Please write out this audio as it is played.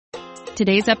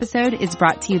Today's episode is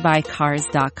brought to you by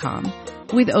Cars.com.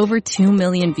 With over 2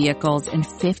 million vehicles and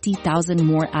 50,000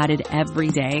 more added every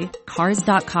day,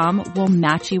 Cars.com will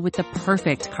match you with the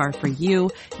perfect car for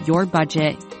you, your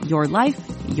budget, your life,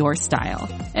 your style.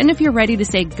 And if you're ready to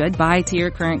say goodbye to your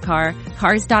current car,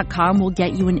 Cars.com will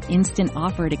get you an instant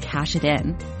offer to cash it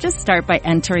in. Just start by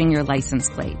entering your license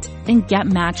plate and get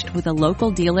matched with a local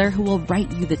dealer who will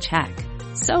write you the check.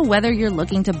 So whether you're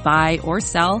looking to buy or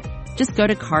sell, just go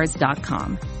to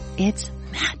Cars.com. It's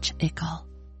magical.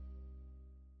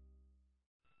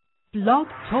 Blog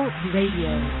Talk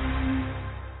Radio.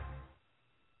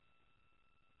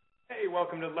 Hey,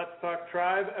 welcome to Let's Talk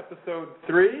Tribe, Episode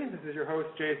 3. This is your host,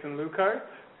 Jason Lukart.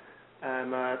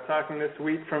 I'm talking this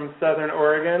week from Southern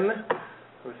Oregon.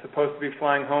 I was supposed to be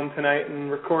flying home tonight and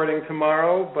recording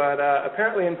tomorrow, but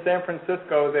apparently in San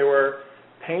Francisco they were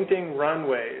painting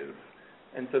runways,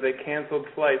 and so they canceled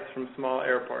flights from small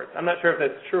airports. I'm not sure if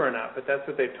that's true or not, but that's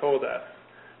what they told us,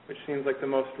 which seems like the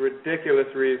most ridiculous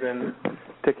reason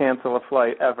to cancel a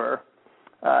flight ever.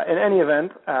 In any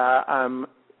event, I'm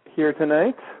here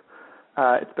tonight.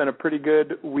 It's been a pretty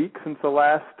good week since the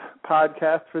last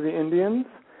podcast for the Indians.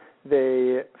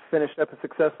 They finished up a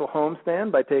successful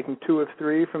homestand by taking 2 of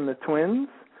 3 from the Twins,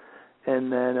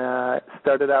 and then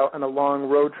started out on a long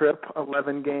road trip,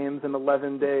 11 games in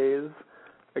 11 days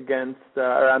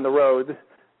on the road,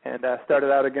 and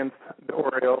started out against the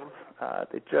Orioles.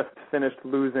 They just finished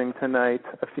losing tonight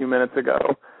a few minutes ago,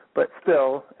 but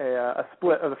still a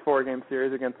split of the 4-game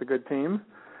series against a good team.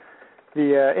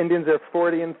 The Indians are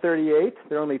 40-38.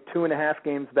 They're only 2.5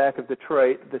 games back of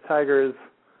Detroit. The Tigers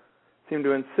seem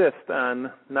to insist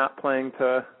on not playing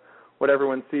to what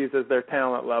everyone sees as their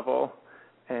talent level,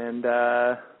 and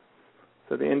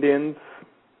so the Indians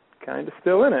kind of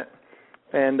still in it.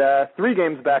 And 3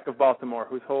 games back of Baltimore,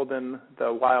 who's holding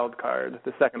the wild card,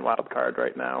 the second wild card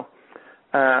right now.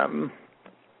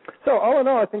 So all in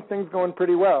all, I think things going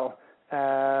pretty well.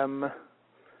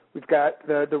 We've got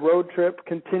the road trip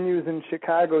continues in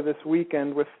Chicago this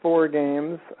weekend with 4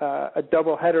 games, a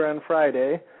doubleheader on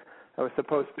Friday. I was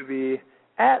supposed to be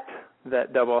at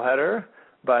that doubleheader,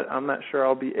 but I'm not sure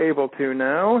I'll be able to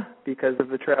now because of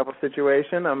the travel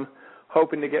situation. I'm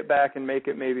hoping to get back and make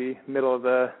it maybe middle of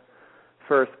the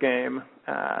first game.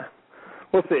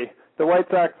 We'll see. The White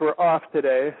Sox were off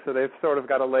today, so they've sort of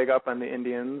got a leg up on the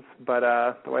Indians, but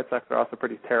the White Sox are also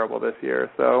pretty terrible this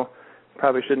year, so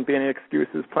probably shouldn't be any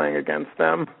excuses playing against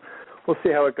them. We'll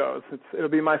see how it goes. It'll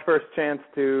be my first chance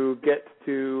to get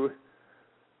to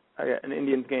an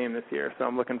Indians game this year, so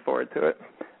I'm looking forward to it.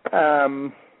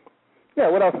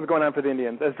 What else is going on for the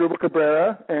Indians? Asdrubal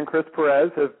Cabrera and Chris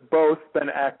Perez have both been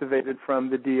activated from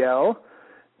the DL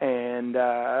and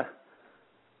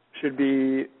should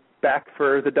be back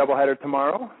for the doubleheader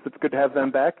tomorrow. So it's good to have them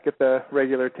back, get the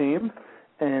regular team.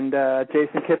 And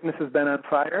Jason Kipnis has been on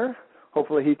fire.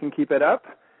 Hopefully he can keep it up.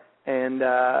 And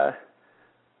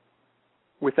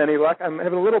with any luck, I'm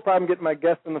having a little problem getting my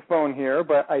guest on the phone here,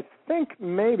 but I think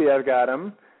maybe I've got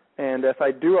him. And if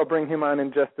I do, I'll bring him on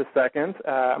in just a second.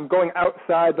 I'm going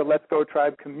outside the Let's Go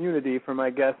Tribe community for my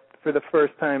guest for the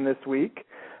first time this week.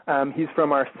 He's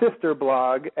from our sister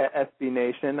blog at SB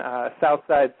Nation,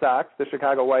 Southside Sox, the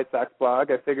Chicago White Sox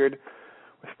blog. I figured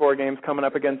with 4 games coming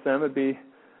up against them, it'd be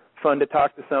fun to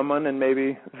talk to someone and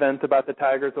maybe vent about the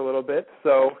Tigers a little bit.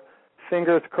 So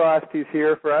fingers crossed he's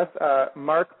here for us.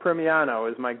 Mark Primiano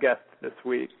is my guest this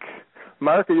week.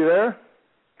 Mark, are you there?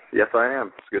 Yes, I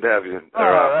am. It's good to have you. All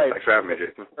right. Thanks for having me,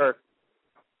 Jason. Sure.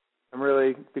 I'm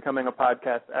really becoming a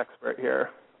podcast expert here.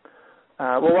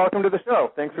 Well, welcome to the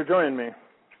show. Thanks for joining me.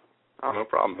 Oh, no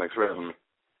problem. Thanks for having me.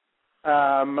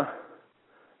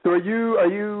 So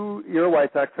you're a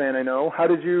White Sox fan, I know. How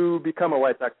did you become a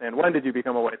White Sox fan? When did you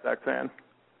become a White Sox fan?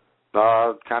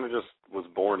 Kind of just was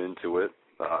born into it.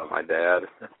 My dad,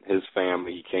 his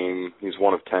family he's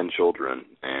one of 10 children,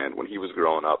 and when he was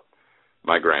growing up,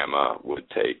 my grandma would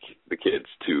take the kids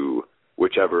to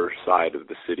whichever side of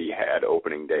the city had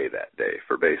opening day that day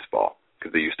for baseball,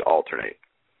 because they used to alternate.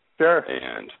 Sure.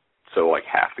 And so, like,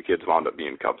 half the kids wound up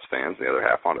being Cubs fans, the other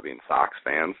half wound up being Sox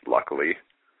fans. Luckily,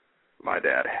 my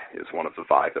dad is one of the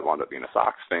 5 that wound up being a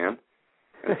Sox fan.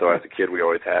 And so as a kid, we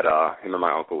always had, him and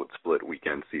my uncle would split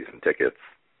weekend season tickets.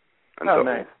 And so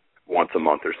nice. Once a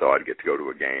month or so, I'd get to go to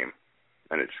a game.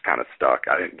 And it just kind of stuck.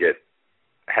 I didn't get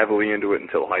heavily into it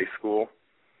until high school.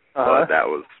 But that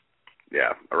was,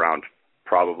 around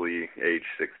probably age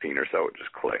 16 or so, it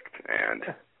just clicked. And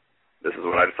this is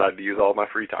what I decided to use all of my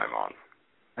free time on.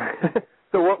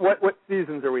 So what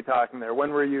seasons are we talking there?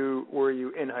 When were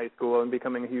you in high school and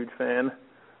becoming a huge fan?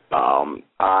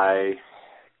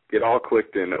 It all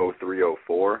clicked in 03,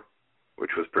 04,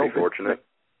 which was pretty fortunate.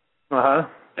 Uh-huh.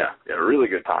 Yeah, really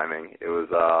good timing. It was,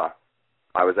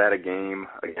 I was at a game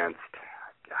against,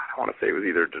 I want to say it was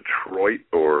either Detroit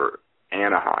or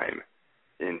Anaheim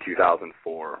in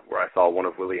 2004, where I saw one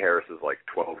of Willie Harris's,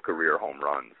 12 career home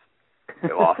runs.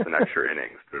 They lost in extra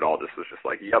innings, but it all just was just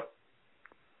like, yep.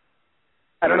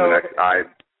 I don't know.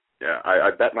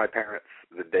 I bet my parents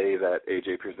the day that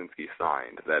A.J. Pierzynski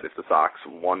signed that if the Sox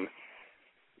won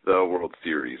the World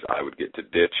Series, I would get to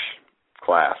ditch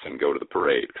class and go to the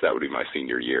parade, because that would be my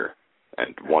senior year.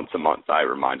 And once a month, I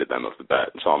reminded them of the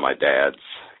bet. And so on my dad's,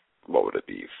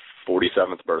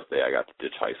 47th birthday, I got to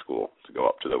ditch high school to go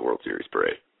up to the World Series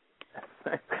parade.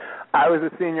 I was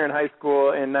a senior in high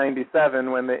school in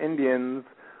 '97 when the Indians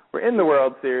were in the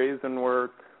World Series and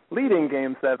were leading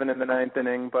Game 7 in the 9th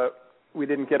inning, but we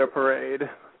didn't get a parade,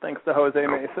 thanks to Jose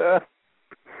Mesa.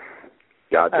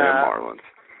 Goddamn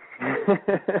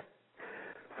Marlins.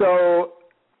 So,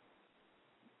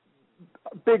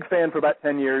 big fan for about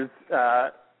 10 years.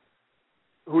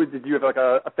 Did you have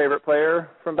a favorite player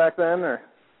from back then? Or?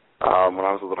 When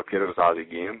I was a little kid, it was Ozzie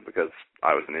Guillen because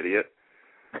I was an idiot.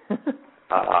 When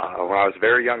I was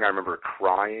very young, I remember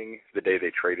crying the day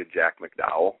they traded Jack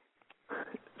McDowell.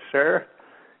 Sure.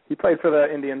 He played for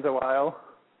the Indians a while.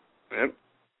 Yep.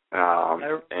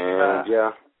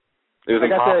 It was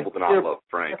impossible to not love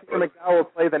Frank. McDowell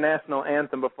played the national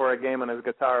anthem before a game on his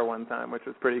guitar one time, which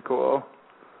was pretty cool.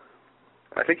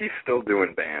 I think he's still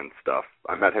doing band stuff.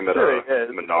 I met him at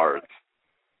Menards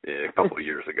a couple of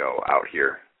years ago out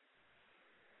here.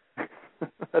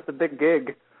 That's a big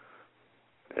gig.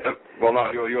 Yeah. Well,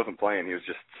 no, he wasn't playing. He was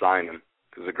just signing.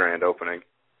 It was a grand opening.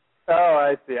 Oh,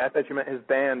 I see. I thought you meant his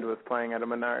band was playing at a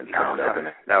Menards. No,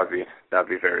 that would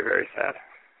be very, very sad.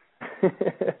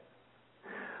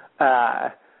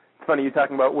 It's funny you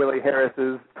talking about Willie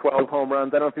Harris's 12 home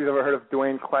runs. I don't know if you've ever heard of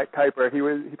Dwayne Kuiper.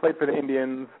 He played for the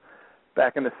Indians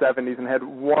back in the 70s and had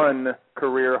one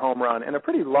career home run and a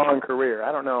pretty long career.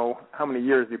 I don't know how many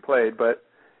years he played, but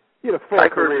he had a full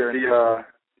career.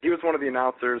 He was one of the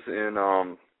announcers in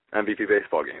MVP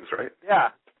baseball games, right? Yeah.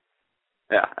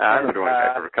 Yeah, I remember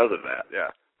Dwayne Kuiper because of that, yeah.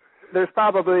 There's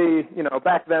probably,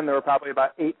 back then there were probably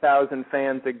about 8,000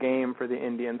 fans a game for the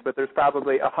Indians, but there's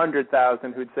probably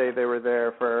 100,000 who'd say they were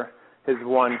there for his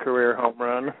one career home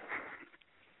run.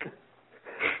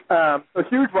 A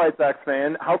huge White Sox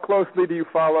fan. How closely do you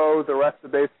follow the rest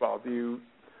of baseball?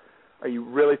 Are you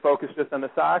really focused just on the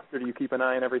Sox, or do you keep an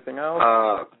eye on everything else?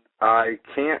 I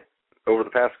can't. Over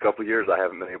the past couple of years, I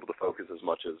haven't been able to focus as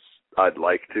much as I'd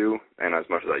like to, and as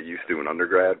much as I used to in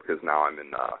undergrad, because now I'm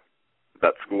in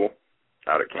vet school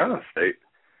out at Kansas State.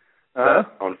 That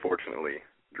unfortunately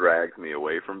drags me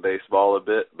away from baseball a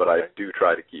bit, but I do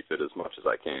try to keep it as much as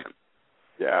I can.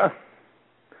 Yeah.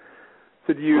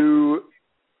 So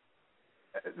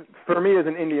for me as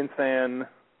an Indians fan,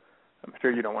 I'm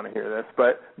sure you don't want to hear this,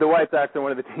 but the White Sox are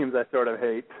one of the teams I sort of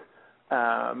hate.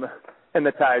 And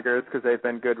the Tigers, because they've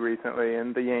been good recently,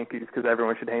 and the Yankees, because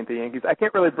everyone should hate the Yankees. I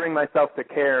can't really bring myself to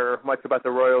care much about the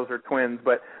Royals or Twins,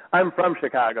 but I'm from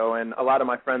Chicago, and a lot of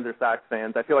my friends are Sox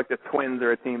fans. I feel like the Twins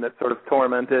are a team that sort of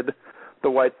tormented the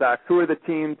White Sox. Who are the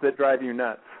teams that drive you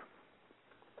nuts?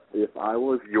 If I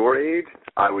was your age,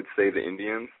 I would say the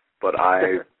Indians, but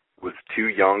I was too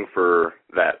young for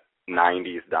that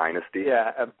 90s dynasty.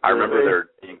 Yeah, absolutely. I remember there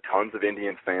being tons of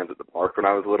Indians fans at the park when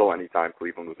I was little, anytime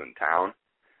Cleveland was in town.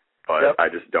 But I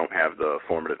just don't have the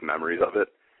formative memories of it.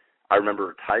 I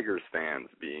remember Tigers fans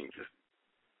being just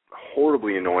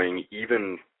horribly annoying,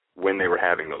 even when they were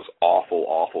having those awful,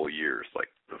 awful years, like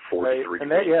the 43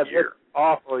 year.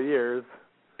 Awful years.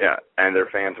 Yeah, and their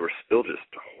fans were still just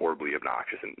horribly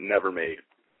obnoxious and never made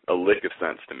a lick of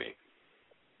sense to me.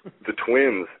 The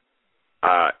Twins,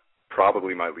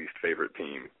 probably my least favorite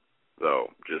team, though.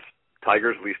 Just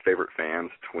Tigers' least favorite fans,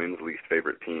 Twins' least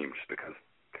favorite team, just because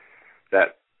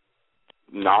that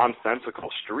nonsensical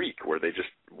streak where they just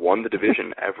won the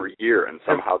division every year and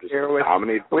somehow just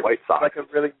dominated the White Sox. Like a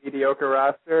really mediocre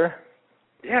roster.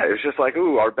 Yeah, it was just like,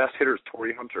 ooh, our best hitter is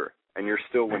Torrey Hunter, and you're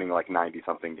still winning like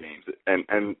 90-something games.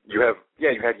 And you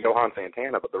had Johan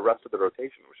Santana, but the rest of the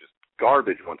rotation was just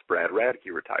garbage once Brad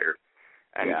Radke retired.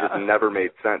 And it just never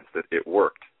made sense that it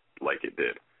worked like it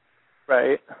did.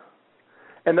 Right.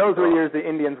 And those were years the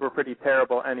Indians were pretty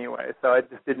terrible anyway, so it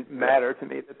just didn't matter to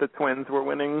me that the Twins were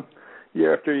winning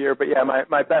year after year. But, yeah,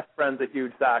 my best friend's a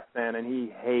huge Sox fan, and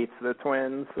he hates the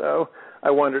Twins, so I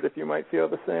wondered if you might feel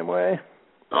the same way.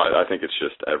 I think it's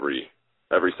just every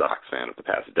Sox fan of the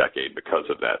past decade because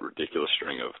of that ridiculous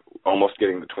string of almost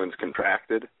getting the Twins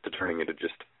contracted to turning into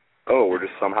just, we're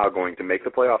just somehow going to make the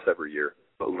playoffs every year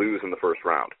but lose in the first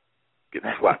round. Gets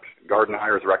swept.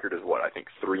 Gardenhire's record is what? I think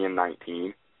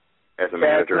 3-19 as a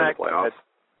manager in the playoffs.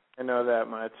 I know that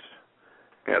much.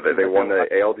 Yeah, they won the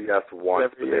ALDS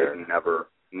once, but year. they've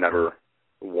never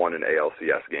won an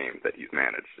ALCS game that he's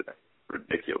managed.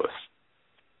 Ridiculous.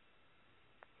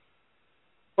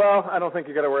 Well, I don't think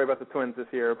you got to worry about the Twins this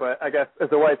year, but I guess as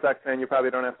a White Sox fan, you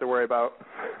probably don't have to worry about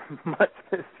much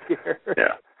this year.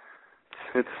 Yeah,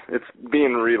 it's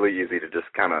being really easy to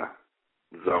just kind of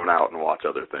zone out and watch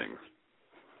other things.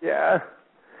 Yeah,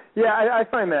 I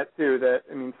find that too. That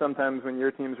sometimes when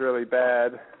your team's really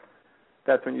bad,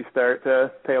 that's when you start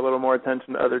to pay a little more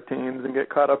attention to other teams and get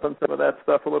caught up on some of that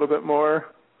stuff a little bit more.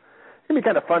 It can be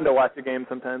kind of fun to watch a game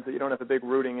sometimes that you don't have a big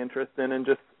rooting interest in and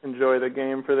just enjoy the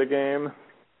game for the game.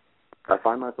 I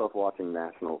find myself watching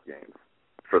Nationals games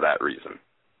for that reason.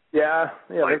 Yeah,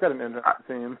 they've got an interesting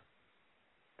team.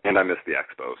 And I miss the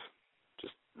Expos.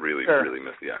 Just really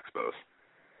miss the Expos.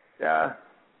 Yeah.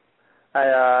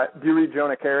 Do you read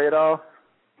Jonah Carey at all?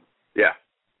 Yeah.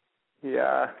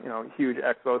 Huge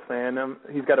Expos fan.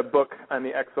 He's got a book on the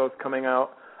Expos coming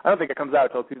out. I don't think it comes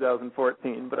out till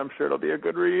 2014, but I'm sure it'll be a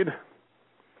good read.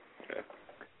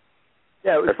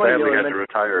 Yeah, it was funny. Sadly,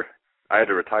 I had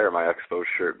to retire my Expos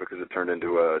shirt because it turned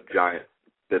into a giant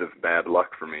bit of bad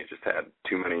luck for me. Just had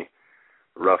too many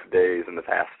rough days in the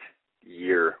past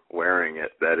year wearing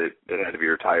it that it had to be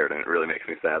retired, and it really makes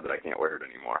me sad that I can't wear it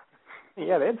anymore.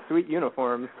 Yeah, they had sweet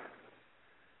uniforms.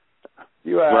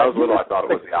 When I was little, I thought it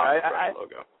was the Oxford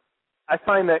logo. I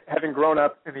find that having grown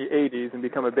up in the 80s and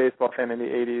become a baseball fan in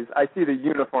the 80s, I see the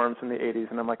uniforms from the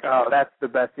 80s, and I'm like, oh, that's the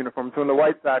best uniform. So when the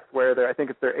White Sox wear I think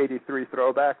it's their 83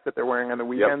 throwbacks that they're wearing on the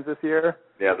weekends this year.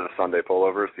 Yeah, the Sunday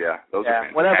pullovers, those are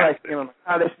fantastic. Whenever I see them,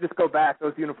 they should just go back.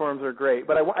 Those uniforms are great.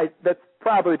 But that's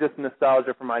probably just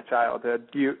nostalgia from my childhood.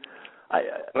 The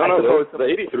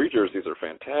 83 jerseys are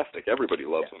fantastic. Everybody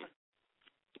loves them.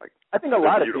 I think a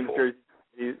lot of teams'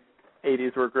 jerseys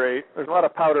 80s were great. There's a lot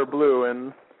of powder blue,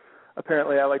 and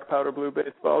apparently I like powder blue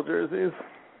baseball jerseys.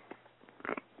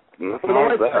 Nothing wrong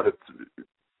with that.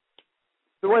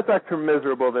 The White Sox are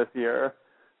miserable this year.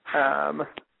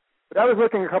 But I was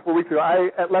looking a couple of weeks ago.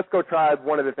 At Let's Go Tribe,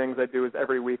 one of the things I do is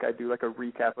every week I do like a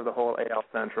recap of the whole AL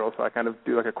Central, so I kind of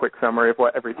do like a quick summary of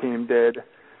what every team did.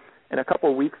 And a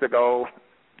couple of weeks ago,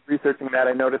 researching that,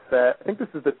 I noticed that I think this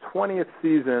is the 20th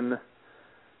season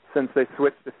since they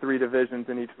switched to 3 divisions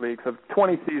in each league. So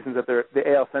 20 seasons that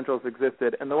the AL Central has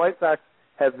existed, and the White Sox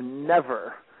have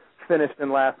never finished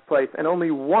in last place and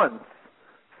only once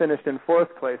finished in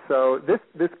 4th place. So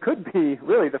this could be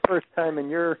really the first time in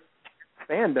your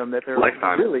fandom that they're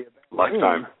really a bad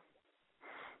team.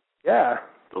 Yeah.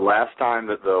 The last time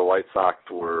that the White Sox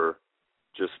were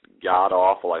just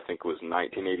god-awful, I think, was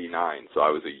 1989, so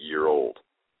I was a year old.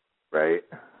 Right.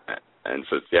 And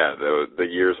so, the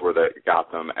years where they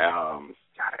got them,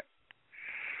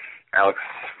 Alex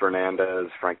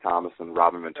Fernandez, Frank Thomas, and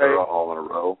Robin Ventura all in a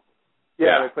row.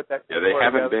 Yeah, they put that. Yeah, they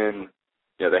haven't been.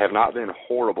 Yeah, they have not been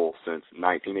horrible since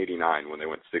 1989 when they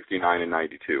went 69 and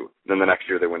 92. Then the next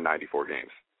year they win 94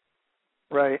 games.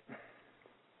 Right.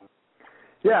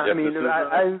 Yeah,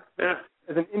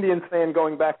 as an Indians fan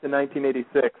going back to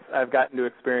 1986, I've gotten to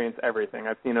experience everything.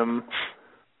 I've seen them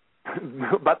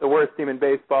about the worst team in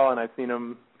baseball, and I've seen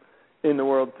them in the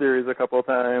World Series a couple of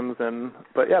times.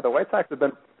 But the White Sox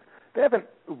they haven't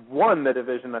won the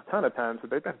division a ton of times,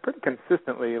 but they've been pretty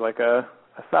consistently like a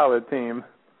solid team.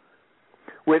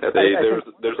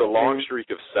 There's a long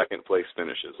streak of second place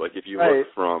finishes. Like if you look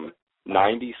from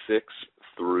 96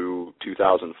 through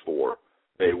 2004,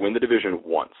 they win the division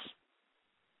once,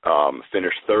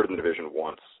 finish 3rd in the division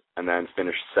once, and then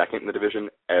finish 2nd in the division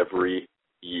every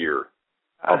year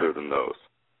other than those.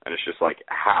 And it's just like,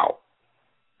 how?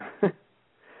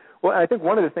 Well, I think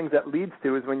one of the things that leads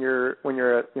to is when you're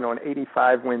an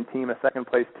 85 win team, a second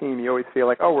place team, you always feel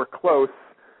like, oh, we're close.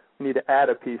 We need to add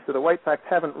a piece. So the White Sox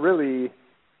haven't really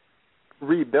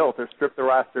rebuilt or stripped the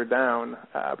roster down.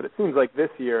 But it seems like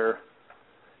this year,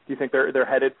 do you think they're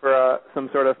headed for some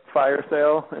sort of fire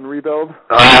sale and rebuild?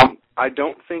 I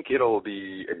don't think it'll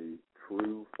be a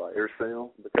true fire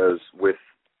sale because with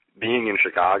being in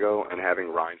Chicago and having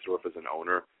Reinsdorf as an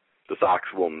owner, the Sox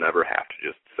will never have to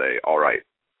just say, all right,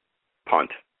 punt.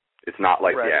 It's not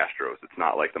like the Astros. It's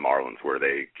not like the Marlins where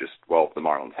they just, the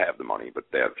Marlins have the money, but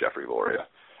they have Jeffrey Loria.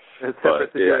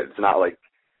 It's not like,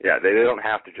 they don't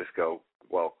have to just go,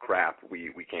 well, crap,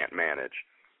 we can't manage.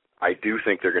 I do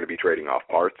think they're going to be trading off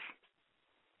parts.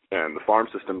 And the farm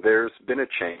system, there's been a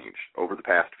change over the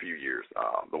past few years.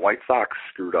 The White Sox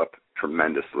screwed up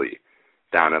tremendously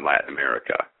down in Latin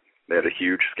America. They had a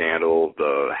huge scandal.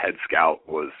 The head scout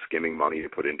was skimming money to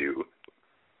put into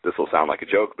this will sound like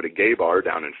a joke, but a gay bar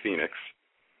down in Phoenix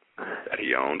that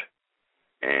he owned.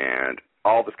 And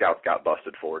all the scouts got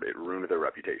busted for it. It ruined their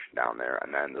reputation down there.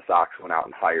 And then the Sox went out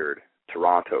and hired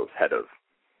Toronto's head of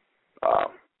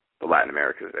the Latin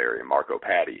America's area, Marco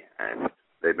Patti, and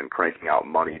they've been cranking out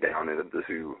money down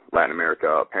into Latin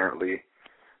America. Apparently,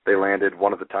 they landed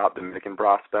one of the top Dominican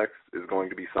prospects is going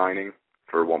to be signing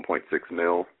for $1.6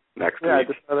 million next week. I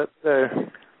just saw that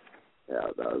there. Yeah,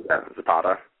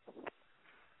 Zapata.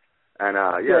 And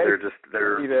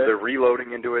they're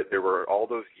reloading into it. There were all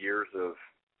those years of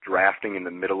drafting in the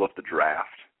middle of the draft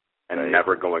and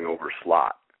never going over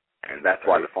slot, and that's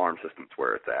why the farm system's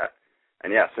where it's at.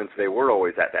 And yeah, since they were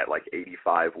always at that like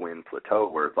 85 win plateau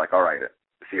where it's like, all right,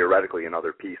 theoretically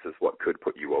another piece is what could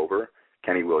put you over,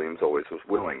 Kenny Williams always was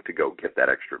willing to go get that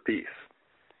extra piece.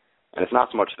 And it's not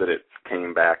so much that it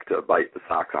came back to bite the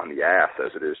Sox on the ass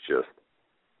as it is just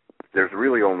there's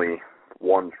really only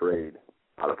one trade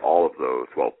out of all of those,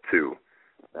 well, two,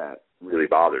 that really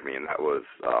bothered me, and that was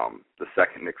the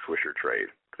second Nick Swisher trade.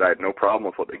 Because I had no problem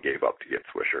with what they gave up to get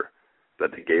Swisher,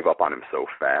 that they gave up on him so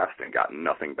fast and got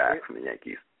nothing back from the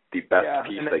Yankees. The best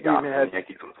piece they got from the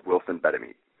Yankees was Wilson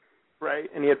Betemit. Right,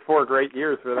 and he had 4 great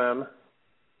years for them.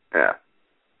 Yeah.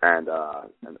 And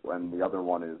the other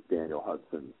one is Daniel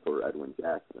Hudson for Edwin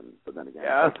Jackson. But then again,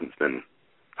 Hudson's been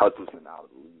out of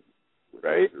the league with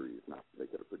injuries. Not that they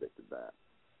could have predicted that.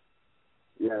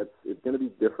 Yeah, it's going to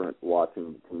be different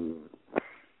watching the team.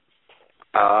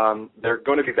 They're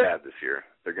going to be bad this year.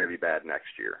 They're going to be bad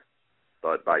next year.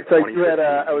 But by 2015... you had,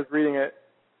 I was reading it,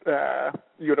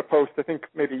 you had a post, I think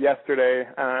maybe yesterday,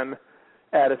 on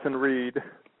Addison Reed,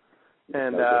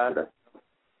 and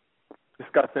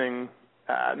discussing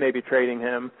maybe trading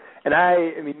him. And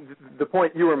I mean, the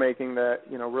point you were making that,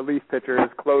 relief pitchers,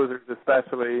 closers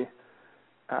especially,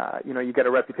 you get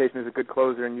a reputation as a good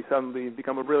closer and you suddenly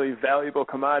become a really valuable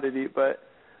commodity. But,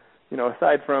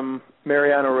 aside from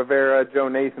Mariano Rivera, Joe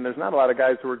Nathan, there's not a lot of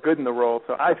guys who are good in the role.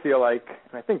 So I feel like,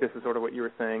 and I think this is sort of what you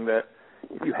were saying, that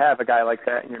if you have a guy like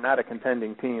that and you're not a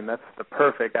contending team, that's the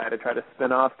perfect guy to try to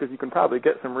spin off because you can probably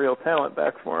get some real talent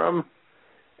back for him.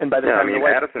 And by the time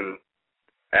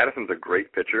Addison's a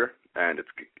great pitcher, and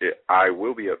I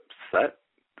will be upset.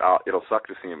 It'll suck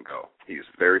to see him go. He's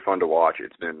very fun to watch.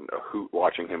 It's been a hoot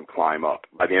watching him climb up.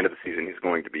 By the end of the season, he's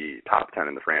going to be top 10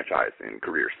 in the franchise in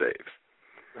career saves.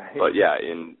 Right. But yeah,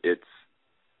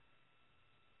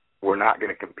 we're not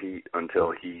going to compete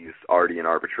until he's already in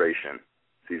arbitration.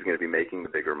 So he's going to be making the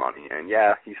bigger money. And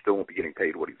yeah, he still won't be getting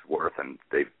paid what he's worth, and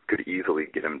they could easily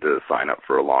get him to sign up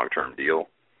for a long-term deal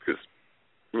because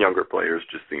younger players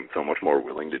just seem so much more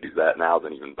willing to do that now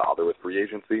than even bother with free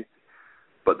agency.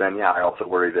 But then, yeah, I also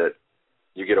worry that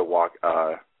you get a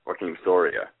Joaquin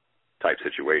Soria type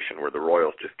situation where the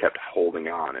Royals just kept holding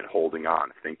on,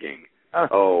 thinking,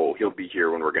 he'll be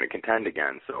here when we're going to contend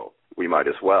again, so we might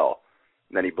as well.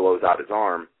 And then he blows out his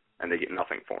arm, and they get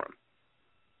nothing for him.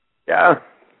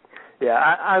 Yeah,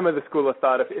 I'm of the school of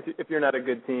thought, if you're not a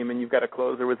good team and you've got a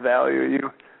closer with value,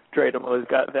 you trade him while he's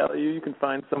got value. You can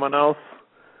find someone else.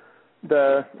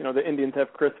 The Indians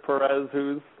have Chris Perez,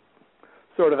 who's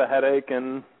sort of a headache,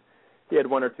 and he had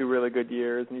 1 or 2 really good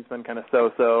years, and he's been kind of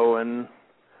so-so, and,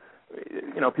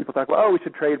 people talk about, we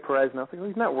should trade Perez, and I was like, well,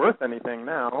 he's not worth anything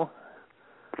now.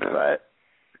 But,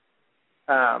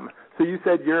 so you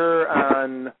said you're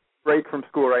on break from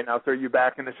school right now, so are you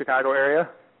back in the Chicago area?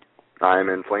 I'm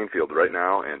in Plainfield right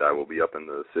now, and I will be up in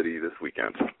the city this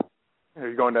weekend. Are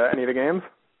you going to any of the games?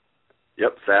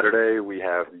 Yep, Saturday we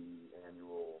have the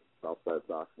annual Southside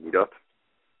Sox meetup,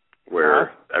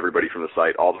 where everybody from the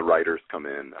site, all the writers come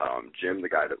in. Jim, the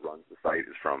guy that runs the site,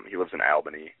 he lives in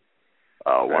Albany.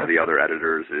 One of the other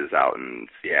editors is out in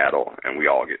Seattle, and we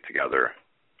all get together.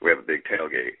 We have a big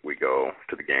tailgate. We go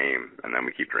to the game, and then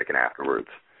we keep drinking afterwards.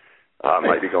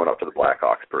 Might be going up to the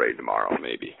Blackhawks parade tomorrow,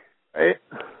 maybe. Right.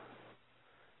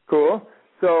 Cool.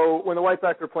 So when the White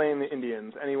Sox are playing the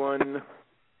Indians, anyone on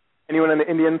the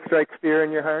Indians strike fear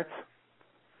in your heart?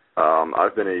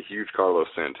 I've been a huge Carlos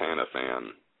Santana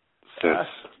fan since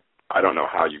I don't know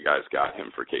how you guys got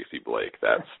him for Casey Blake.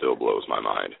 That still blows my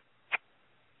mind.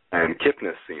 And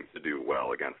Kipnis seems to do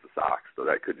well against the Sox, so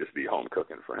that could just be home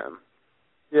cooking for him.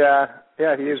 Yeah, he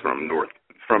is. He's from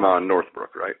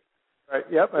Northbrook, right? Right.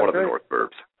 Yep. One of the North Burbs.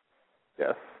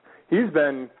 Yes, he's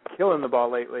been killing the ball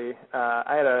lately.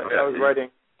 I was writing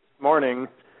this morning.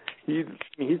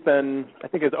 He's been, I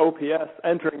think his OPS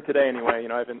entering today anyway.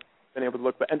 I haven't been able to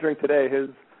look, but entering today, his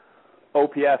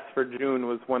OPS for June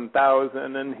was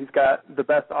 1,000, and he's got the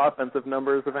best offensive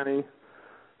numbers of any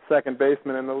second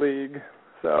baseman in the league.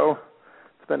 So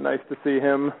it's been nice to see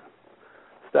him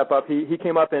step up. He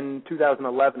came up in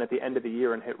 2011 at the end of the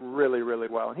year and hit really, really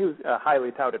well. And he was a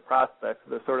highly touted prospect, so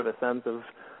there's sort of a sense of,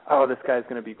 oh, this guy's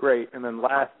going to be great. And then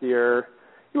last year,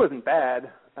 he wasn't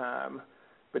bad,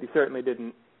 but he certainly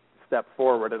didn't step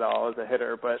forward at all as a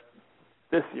hitter. But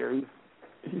this year,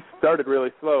 he started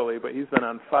really slowly, but he's been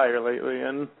on fire lately.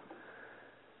 And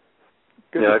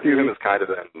I view him as kind of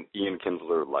an Ian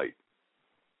Kinsler light.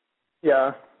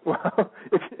 Yeah. Well,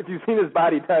 if you've seen his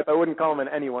body type, I wouldn't call him an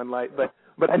anyone light, but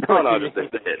I know. No, just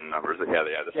the hitting numbers.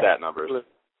 The stat numbers.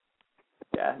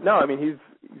 Yeah. No, I mean he's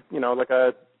like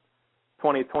a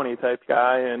 20-20 type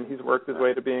guy, and he's worked his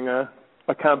way to being a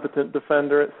competent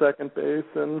defender at second base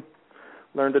and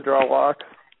learned to draw walks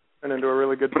and into a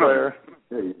really good player.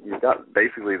 Yeah, you've got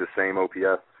basically the same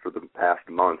OPS for the past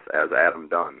month as Adam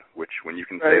Dunn, which when you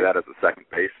can say that as a second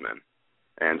baseman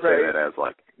and say that as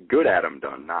like good Adam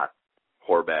Dunn, not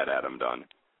or bad Adam Dunn.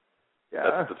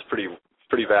 Yeah, that's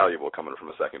pretty valuable coming from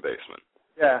a second baseman.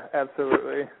 Yeah,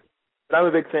 absolutely. But I'm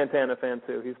a big Santana fan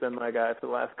too. He's been my guy for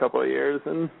the last couple of years,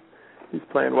 and he's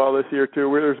playing well this year too.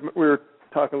 We were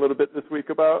talking a little bit this week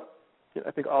about,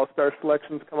 I think All-Star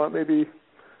selections come out maybe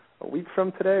a week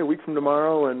from today, a week from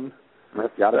tomorrow, and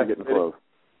that's got to be getting close.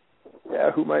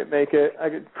 Yeah, who might make it?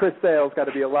 Chris Sale's got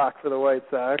to be a lock for the White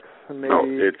Sox, and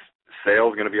maybe it's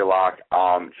Sale's going to be a lock.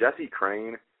 Jesse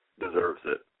Crane deserves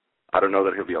it. I don't know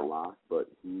that he'll be a lock, but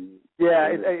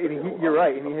you're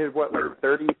right. And he had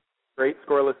 30 straight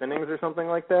scoreless innings or something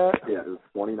like that. Yeah, it was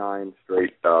 29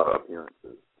 straight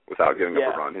appearances without giving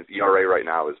up a run. His ERA right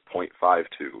now is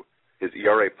 .52. His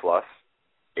ERA plus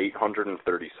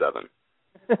 837.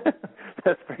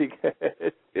 That's pretty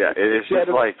good. Yeah, it's just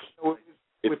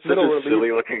it's such a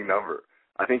silly looking number.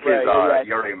 I think his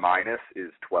ERA minus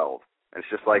is 12. And it's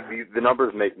just like the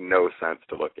numbers make no sense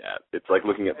to look at. It's like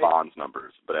looking at Bond's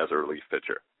numbers, but as a relief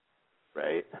pitcher.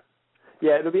 Right.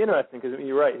 Yeah, it'll be interesting because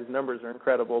you're right. His numbers are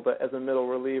incredible, but as a middle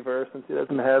reliever, since he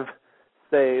doesn't have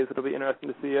stays, it'll be interesting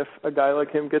to see if a guy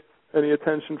like him gets any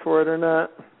attention for it or not.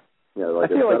 Yeah,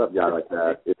 like a setup guy like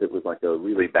that, if it was like a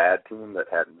really bad team that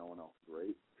had no one else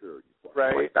great, sure, you'd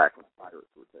play. Like back when the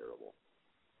Pirates were terrible.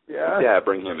 Yeah,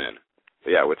 bring him in.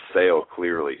 But yeah, with Sale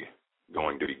clearly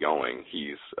going to be going.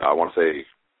 He's, I want to say,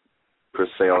 Chris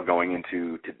Sale going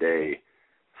into today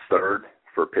third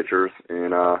for pitchers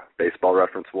in Baseball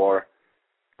Reference WAR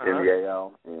in the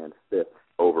AL and fifth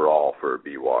overall for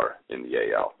BWAR in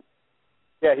the AL.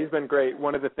 Yeah, he's been great.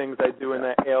 One of the things I do in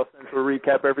that AL Central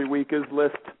recap every week is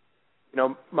list,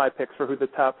 my picks for who the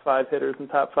top 5 hitters and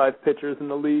top 5 pitchers in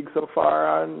the league so far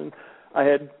are. And I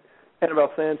had Anibal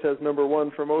Sanchez number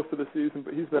 1 for most of the season,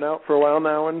 but he's been out for a while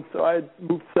now, and so I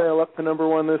moved Sale up to number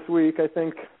 1 this week. I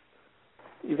think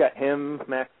you got him,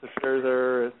 Max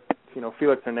Scherzer,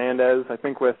 Felix Hernandez. I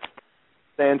think with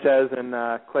Sanchez and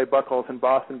Clay Buchholz in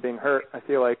Boston being hurt, I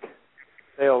feel like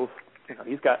Sale's,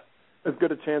 he's got as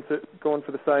good a chance at going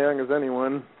for the Cy Young as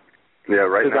anyone. Yeah,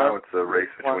 right now it's a race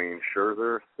between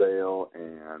Scherzer, Sale,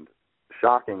 and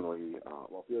shockingly,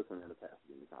 Felix Hernandez has to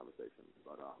be in the conversation,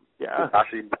 but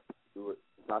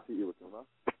Tashi Iwasuma.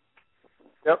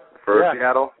 Yep. For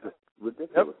Seattle, just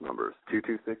ridiculous numbers.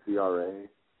 2.26 ERA,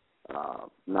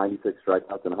 96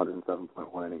 strikeouts and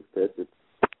 107.1 innings pitched.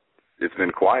 It's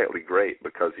been quietly great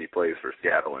because he plays for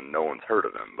Seattle and no one's heard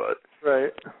of him, but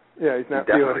yeah, he's not.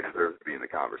 He definitely deserves to be in the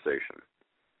conversation.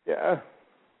 Yeah.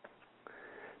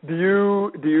 Do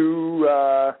you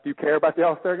care about the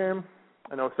All-Star game?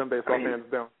 I know some baseball fans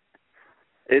don't.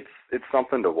 It's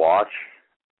something to watch.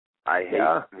 I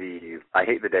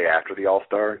hate the day after the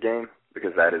All-Star game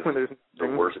because that is the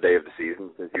worst day of the season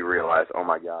because you realize, oh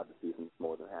my God, the season's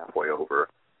more than halfway over.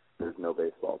 There's no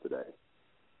baseball today.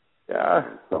 Yeah.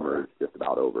 And summer is just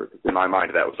about over. In my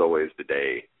mind, that was always the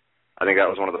day. I think that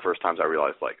was one of the first times I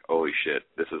realized, like, holy shit,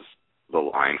 this is the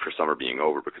line for summer being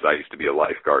over because I used to be a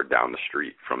lifeguard down the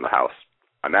street from the house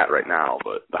I'm at right now,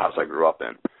 but the house I grew up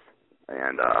in.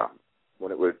 And if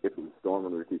it was storm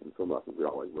when we were teaching swim lessons, we'd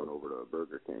always run over to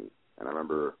Burger King. And I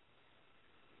remember,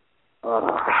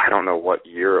 I don't know what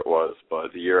year it was,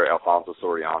 but the year Alfonso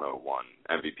Soriano won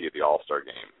MVP of the All-Star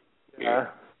game. Yeah.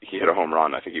 He hit a home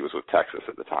run. I think he was with Texas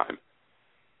at the time.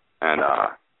 And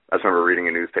I just remember reading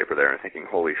a newspaper there and thinking,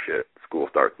 holy shit, school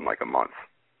starts in like a month.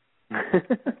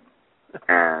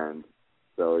 And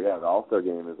so, yeah, the All-Star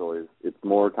game is always, it's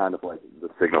more kind of like the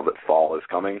signal that fall is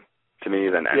coming to me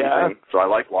than anything. Yeah. So I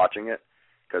like watching it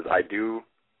because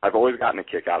I've always gotten a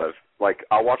kick out of, like,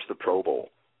 I'll watch the Pro Bowl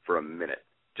for a minute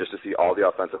just to see all the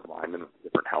offensive linemen with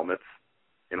different helmets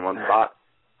in one spot.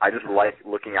 I just like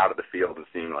looking out at the field and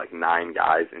seeing, like, 9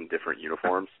 guys in different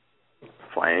uniforms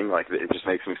playing. Like, it just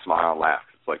makes me smile and laugh.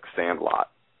 It's like Sandlot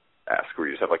where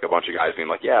you just have like a bunch of guys being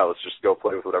like, yeah, let's just go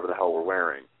play with whatever the hell we're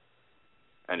wearing.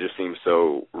 And it just seems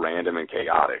so random and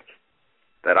chaotic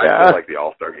that I feel like the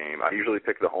All-Star game. I usually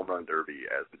pick the Home Run Derby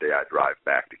as the day I drive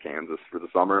back to Kansas for the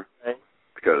summer. Right.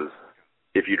 Because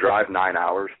if you drive 9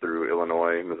 hours through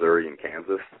Illinois, Missouri, and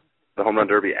Kansas, the Home Run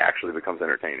Derby actually becomes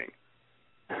entertaining.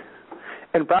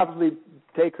 And probably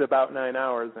takes about 9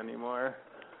 hours anymore.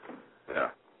 Yeah.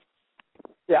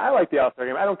 Yeah, I like the All-Star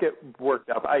game. I don't get worked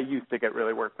up. I used to get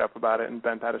really worked up about it and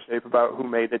bent out of shape about who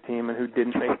made the team and who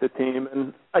didn't make the team,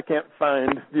 and I can't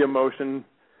find the emotion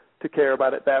to care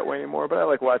about it that way anymore, but I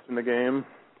like watching the game.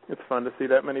 It's fun to see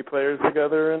that many players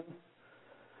together, and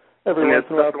every once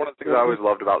in a while. One of the things I always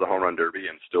loved about the Home Run Derby,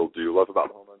 and still do love about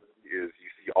the Home Run Derby, is you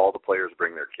see all the players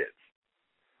bring their kids.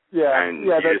 Yeah. And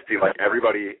you just see like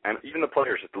everybody, and even the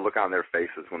players, just the look on their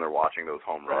faces when they're watching those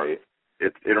home runs. Right.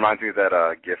 It reminds me of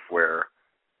that GIF where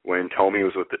when Tomey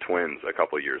was with the Twins a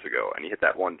couple of years ago, and he hit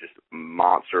that one just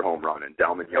monster home run, and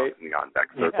Delman Young's in the on-deck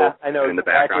circle. Yeah, I know. And in the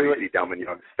background, you see Delman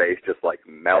Young's face just like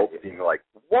melt, being like,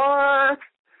 what?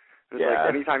 It's like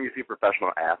anytime you see a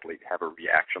professional athlete have a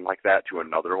reaction like that to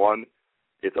another one,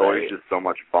 it's always just so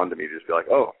much fun to me to just be like,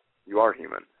 oh, you are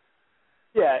human.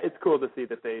 Yeah, it's cool to see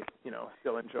that they,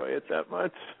 still enjoy it that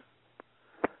much.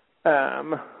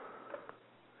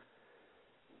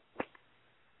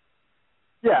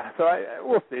 Yeah, so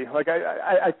we'll see. Like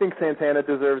I think Santana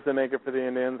deserves to make it for the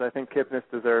Indians. I think Kipnis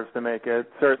deserves to make it.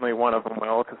 Certainly one of them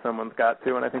will, because someone's got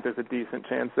to, and I think there's a decent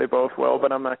chance they both will.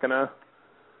 But I'm not gonna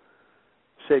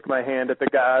shake my hand at the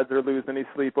gods or lose any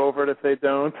sleep over it if they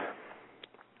don't.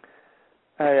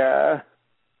 I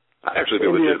actually be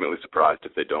legitimately surprised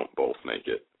if they don't both make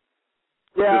it.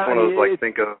 Yeah, it's one of those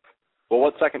think of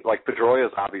what second? Like Pedroia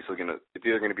is obviously it's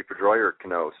either gonna be Pedroia or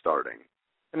Cano starting.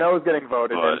 Cano's getting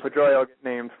voted in. Pedroia will get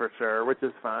named for sure, which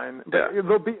is fine. But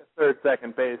there'll be a third,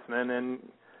 second baseman, and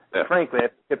frankly, I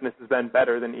think Kipnis has been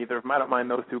better than either of them. I don't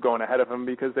mind those two going ahead of him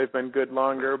because they've been good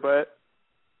longer, but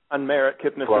on merit,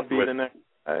 Kipnis would be the next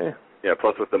guy. Yeah,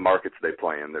 plus with the markets they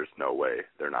play in, there's no way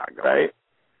they're not going. Right.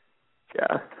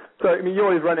 Yeah. So, you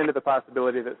always run into the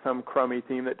possibility that some crummy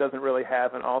team that doesn't really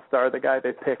have an all-star, the guy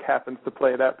they pick happens to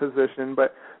play that position,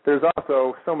 but there's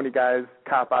also so many guys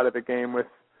cop out of the game with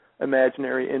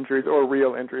imaginary injuries or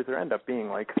real injuries. There end up being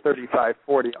like 35,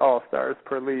 40 all-stars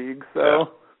per league,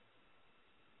 so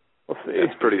we'll see.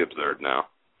 It's pretty absurd now.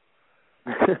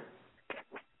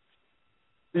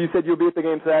 You said you'll be at the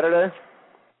game Saturday?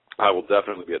 I will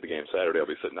definitely be at the game Saturday. I'll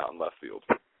be sitting out in left field.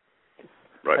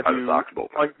 Right by the Sox bullpen.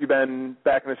 How long have you been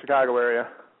back in the Chicago area?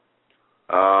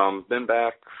 Been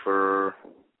back for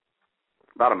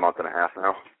about a month and a half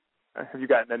now. Have you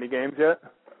gotten any games yet?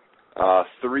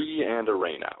 3 and a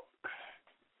rain out.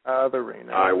 The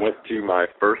rain out. I went to my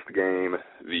first game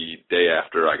the day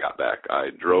after I got back.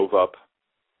 I drove up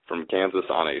from Kansas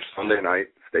on a Sunday night,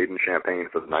 stayed in Champaign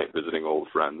for the night visiting old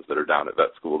friends that are down at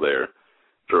vet school there.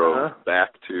 Drove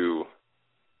back to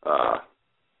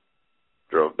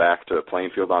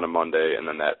Plainfield on a Monday, and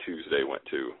then that Tuesday went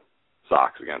to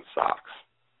Sox against Sox.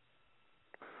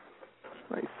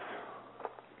 Nice.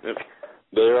 Yep.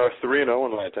 There are 3-0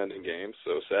 in my attending games,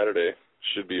 so Saturday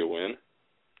should be a win.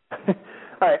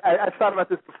 All right, I've thought about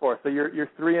this before. So you're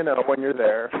 3-0 when you're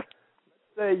there.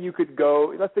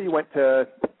 Let's say you went to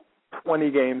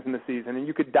 20 games in the season, and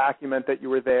you could document that you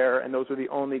were there, and those were the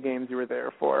only games you were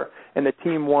there for, and the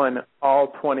team won all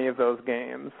 20 of those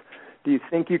games. Do you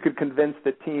think you could convince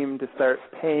the team to start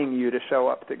paying you to show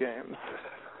up to games?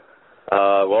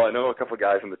 Well, I know a couple of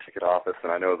guys in the ticket office,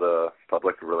 and I know the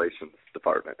public relations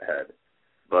department head,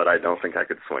 but I don't think I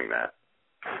could swing that.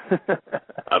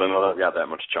 I don't know that I've got that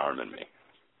much charm in me.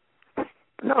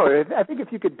 No, I think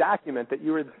if you could document that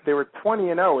they were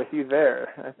 20-0 with you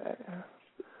there,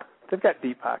 they've got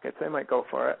deep pockets. They might go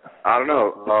for it. I don't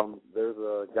know. There's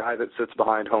a guy that sits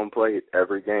behind home plate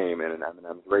every game in an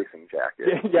M&M's racing jacket.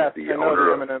 Yes, I know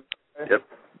the M&M. Yep.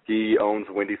 He owns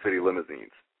Windy City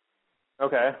Limousines.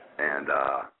 Okay. And,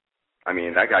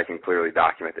 that guy can clearly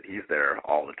document that he's there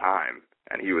all the time.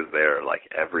 And he was there, like,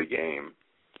 every game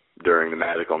during the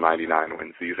magical 99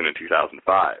 win season in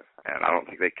 2005. And I don't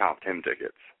think they comped him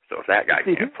tickets. So if that guy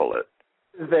can't pull it.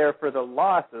 There for the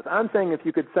losses. I'm saying if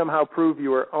you could somehow prove you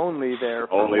were only there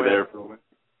for wins.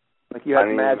 Like you had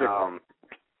magic.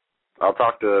 I'll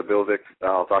talk to Bill Vick's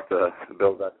grandkid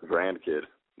and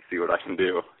see what I can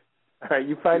do. All right,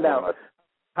 you find out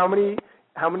how many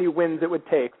wins it would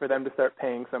take for them to start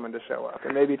paying someone to show up,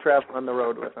 and maybe travel on the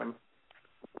road with them.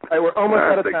 All right, we're almost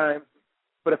out of time,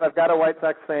 but if I've got a White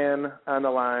Sox fan on the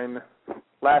line,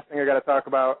 last thing I got to talk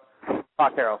about,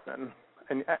 Hawk Harrelson.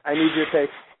 And I need your take,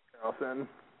 Harrelson.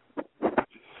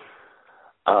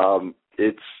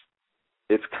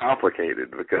 it's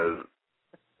complicated because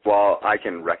while I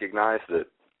can recognize that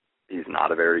he's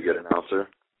not a very good announcer,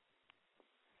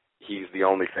 he's the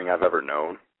only thing I've ever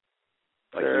known.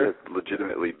 Like, Sure. he has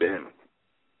legitimately been.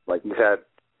 Like,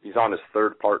 he's on his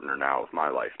third partner now of my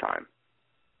lifetime.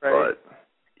 Right. But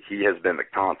he has been the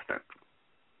constant.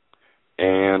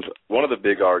 And one of the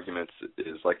big arguments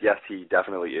is, like, yes, he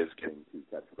definitely is getting too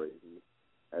catchphrasy.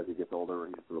 As he gets older,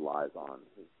 he relies on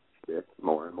his shtick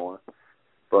more and more.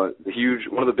 But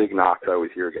one of the big knocks I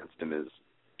always hear against him is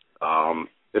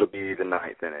it'll be the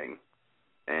ninth inning,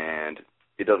 and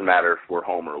it doesn't matter if we're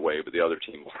home or away, but the other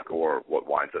team will score what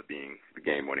winds up being the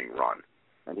game-winning run.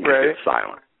 And he Right. gets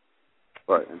silent.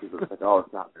 Right. And people are like, oh,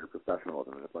 it's not very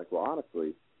professionalism. And it's like, well,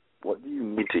 honestly, what do you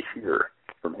need to hear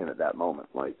from him at that moment?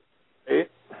 Like,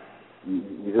 Right.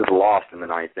 you just lost in the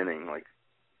ninth inning. Like,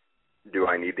 do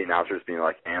I need the announcers being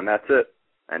like, and that's it,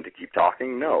 and to keep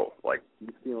talking? No. Like,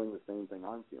 he's feeling the same thing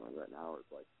I'm feeling right now.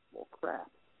 It's like, well, crap.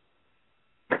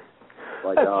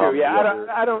 Like, That's true. Yeah,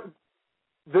 I don't.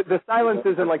 The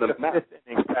silences in like the Mets. fifth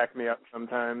inning back me up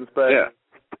sometimes, but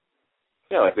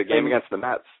yeah, like the game against the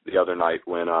Mets the other night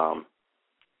when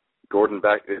Gordon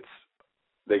Beck,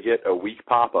 they get a weak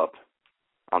pop up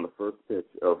on the first pitch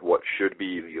of what should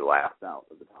be the last out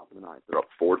at the top of the ninth. They're up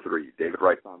 4-3. David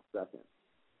Wright's on second,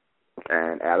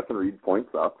 and Addison Reed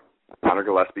points up. Connor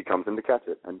Gillespie comes in to catch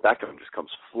it, and Beckham just comes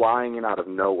flying in out of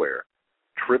nowhere,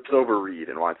 trips over Reed,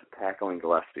 and winds up tackling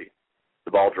Gillespie.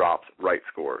 The ball drops, Wright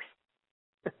scores.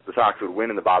 The Sox would win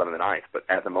in the bottom of the ninth, but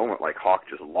at the moment, like, Hawk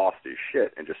just lost his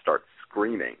shit and just starts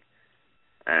screaming.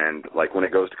 And, like, when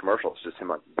it goes to commercial, it's just him,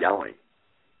 like, yelling.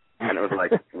 And it was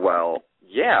like, well,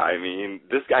 yeah, I mean,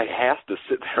 this guy has to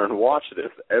sit there and watch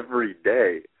this every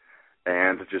day.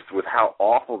 And just with how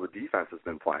awful the defense has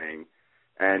been playing,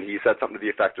 and he said something to the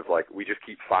effect of, like, we just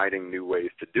keep finding new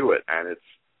ways to do it. And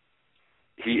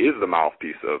he is the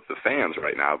mouthpiece of the fans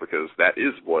right now, because that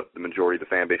is what the majority of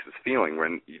the fan base is feeling.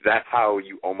 When that's how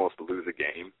you almost lose a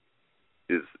game,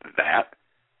 is that.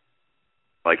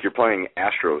 Like, you're playing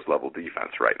Astros level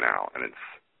defense right now, and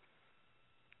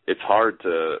it's hard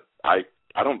to.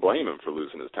 I don't blame him for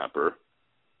losing his temper.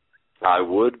 I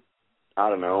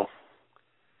don't know.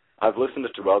 I've listened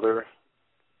to other,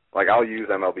 like, I'll use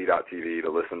MLB.TV to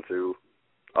listen to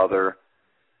other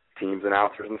teams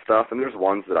announcers and stuff, and there's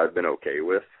ones that I've been okay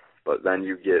with, but then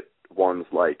you get ones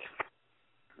like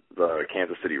the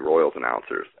Kansas City Royals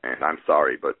announcers, and I'm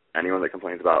sorry, but anyone that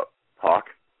complains about Hawk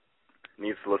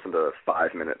needs to listen to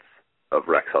 5 minutes of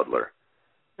Rex Hudler.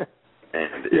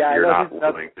 And if you're not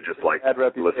willing to just, like,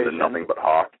 listen to nothing but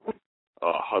Hawk,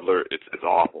 Hudler, it's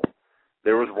awful.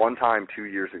 There was one time 2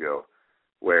 years ago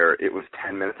where it was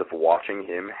 10 minutes of watching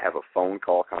him have a phone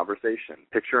call conversation,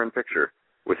 picture in picture,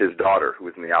 with his daughter, who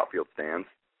was in the outfield stands,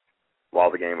 while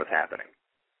the game was happening.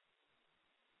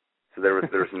 So there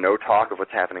was no talk of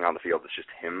what's happening on the field. It's just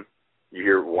him. You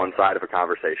hear one side of a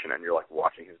conversation, and you're like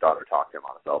watching his daughter talk to him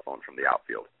on a cell phone from the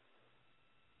outfield.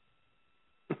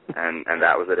 and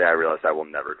that was the day I realized I will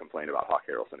never complain about Hawk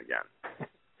Harrelson again.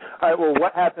 All right, well,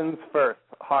 what happens first?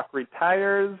 Hawk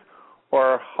retires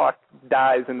or Hawk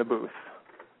dies in the booth?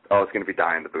 Oh, it's going to be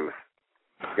die in the booth.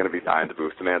 It's going to be die in the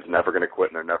booth. The man's never going to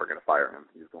quit, and they're never going to fire him.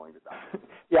 He's going to die.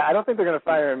 Yeah, I don't think they're going to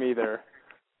fire him either.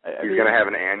 He's going to have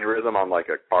an aneurysm on, like,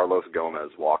 a Carlos Gomez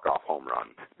walk-off home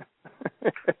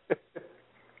run.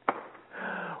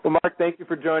 Well, Mark, thank you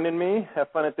for joining me. Have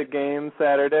fun at the game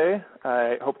Saturday.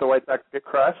 I hope the White Sox get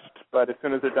crushed, but as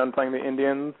soon as they're done playing the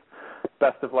Indians,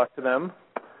 best of luck to them.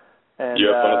 And you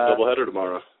have fun at the doubleheader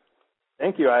tomorrow.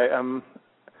 Thank you. I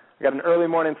got an early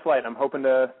morning flight. I'm hoping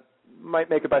might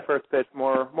make it by first pitch.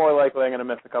 More likely I'm going to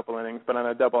miss a couple innings, but on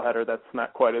a doubleheader, that's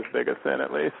not quite as big a sin,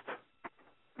 at least.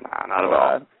 Nah, not at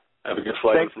all. Have a good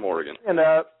flight from Oregon. And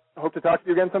hope to talk to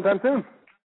you again sometime soon.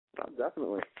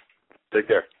 Definitely. Take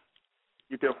care.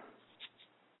 You too.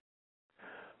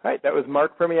 All right, that was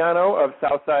Mark Primiano of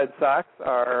Southside Sox,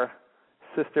 our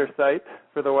sister site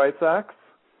for the White Sox.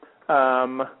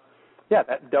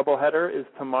 That doubleheader is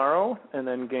tomorrow, and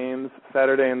then games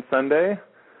Saturday and Sunday.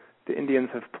 The Indians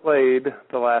have played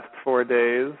the last 4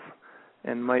 days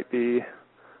and might be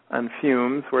on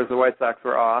fumes, whereas the White Sox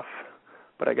were off.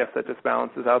 But I guess that just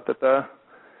balances out that the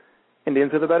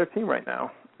Indians are the better team right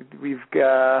now. We've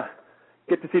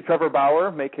get to see Trevor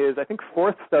Bauer make his, I think,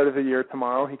 fourth start of the year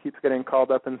tomorrow. He keeps getting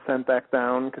called up and sent back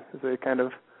down because they kind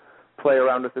of play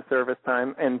around with the service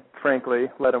time and, frankly,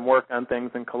 let him work on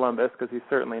things in Columbus because he's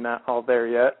certainly not all there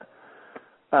yet.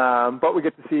 But we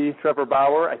get to see Trevor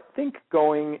Bauer, I think,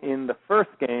 going in the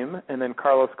first game, and then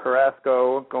Carlos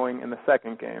Carrasco going in the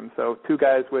second game. So two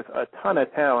guys with a ton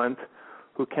of talent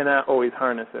who cannot always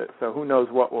harness it. So who knows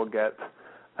what we'll get.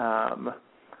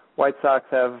 White Sox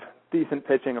have decent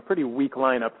pitching, a pretty weak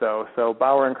lineup though. So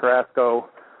Bauer and Carrasco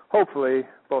hopefully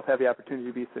both have the opportunity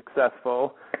to be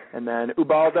successful. And then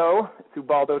Ubaldo, it's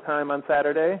Ubaldo time on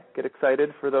Saturday. Get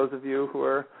excited for those of you who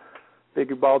are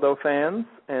big Ubaldo fans.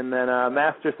 And then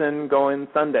Masterson going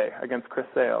Sunday against Chris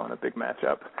Sale in a big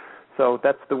matchup. So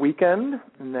that's the weekend.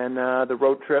 And then the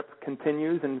road trip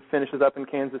continues and finishes up in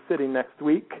Kansas City next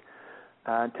week.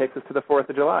 And takes us to the 4th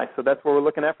of July. So that's what we're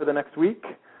looking at for the next week.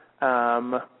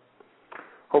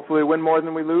 Hopefully win more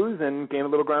than we lose and gain a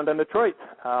little ground on Detroit.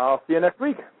 I'll see you next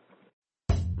week.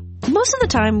 Most of the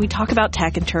time, we talk about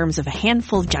tech in terms of a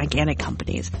handful of gigantic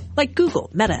companies, like Google,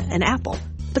 Meta, and Apple.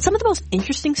 But some of the most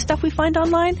interesting stuff we find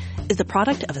online is the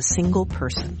product of a single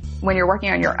person. When you're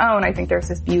working on your own, I think there's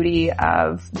this beauty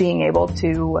of being able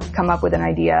to come up with an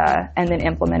idea and then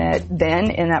implement it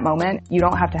then in that moment. You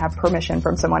don't have to have permission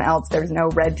from someone else. There's no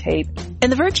red tape. In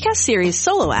the Vergecast series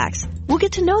Solo Acts, we'll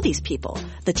get to know these people,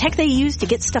 the tech they use to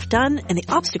get stuff done, and the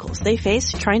obstacles they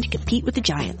face trying to compete with the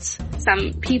giants.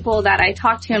 Some people that I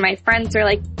talk to and my friends are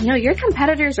like, your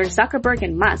competitors are Zuckerberg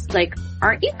and Musk. Like,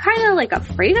 aren't you kind of like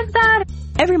afraid of that?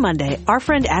 Every Monday, our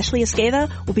friend Ashley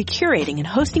Esqueda will be curating and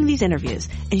hosting these interviews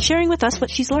and sharing with us what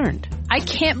she's learned. I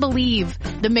can't believe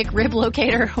the McRib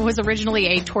locator was originally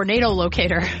a tornado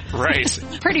locator. Right.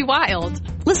 Pretty wild.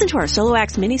 Listen to our Solo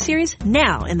Acts miniseries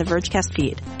now in the Vergecast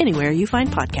feed, anywhere you find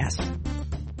podcasts.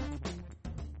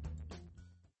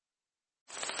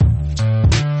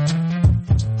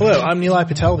 Hello, I'm Nilay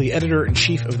Patel, the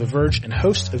editor-in-chief of The Verge and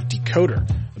host of Decoder,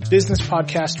 a business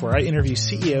podcast where I interview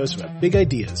CEOs about big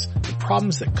ideas, the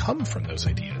problems that come from those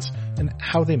ideas, and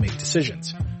how they make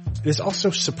decisions. It is also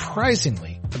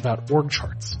surprisingly about org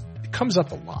charts. It comes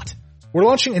up a lot. We're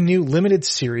launching a new limited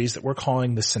series that we're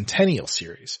calling the Centennial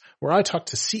Series, where I talk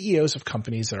to CEOs of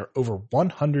companies that are over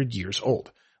 100 years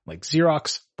old, like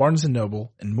Xerox, Barnes &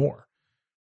 Noble, and more.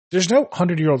 There's no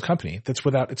 100-year-old company that's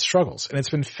without its struggles, and it's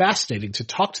been fascinating to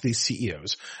talk to these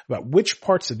CEOs about which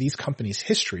parts of these companies'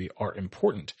 history are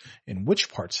important and which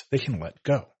parts they can let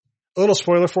go. A little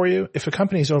spoiler for you, if a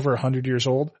company is over 100 years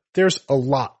old, there's a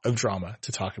lot of drama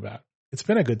to talk about. It's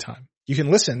been a good time. You can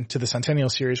listen to the Centennial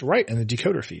Series right in the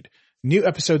Decoder feed. New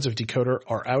episodes of Decoder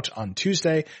are out on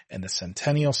Tuesday, and the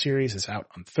Centennial Series is out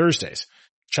on Thursdays.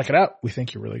 Check it out. We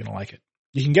think you're really going to like it.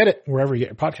 You can get it wherever you get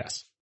your podcasts.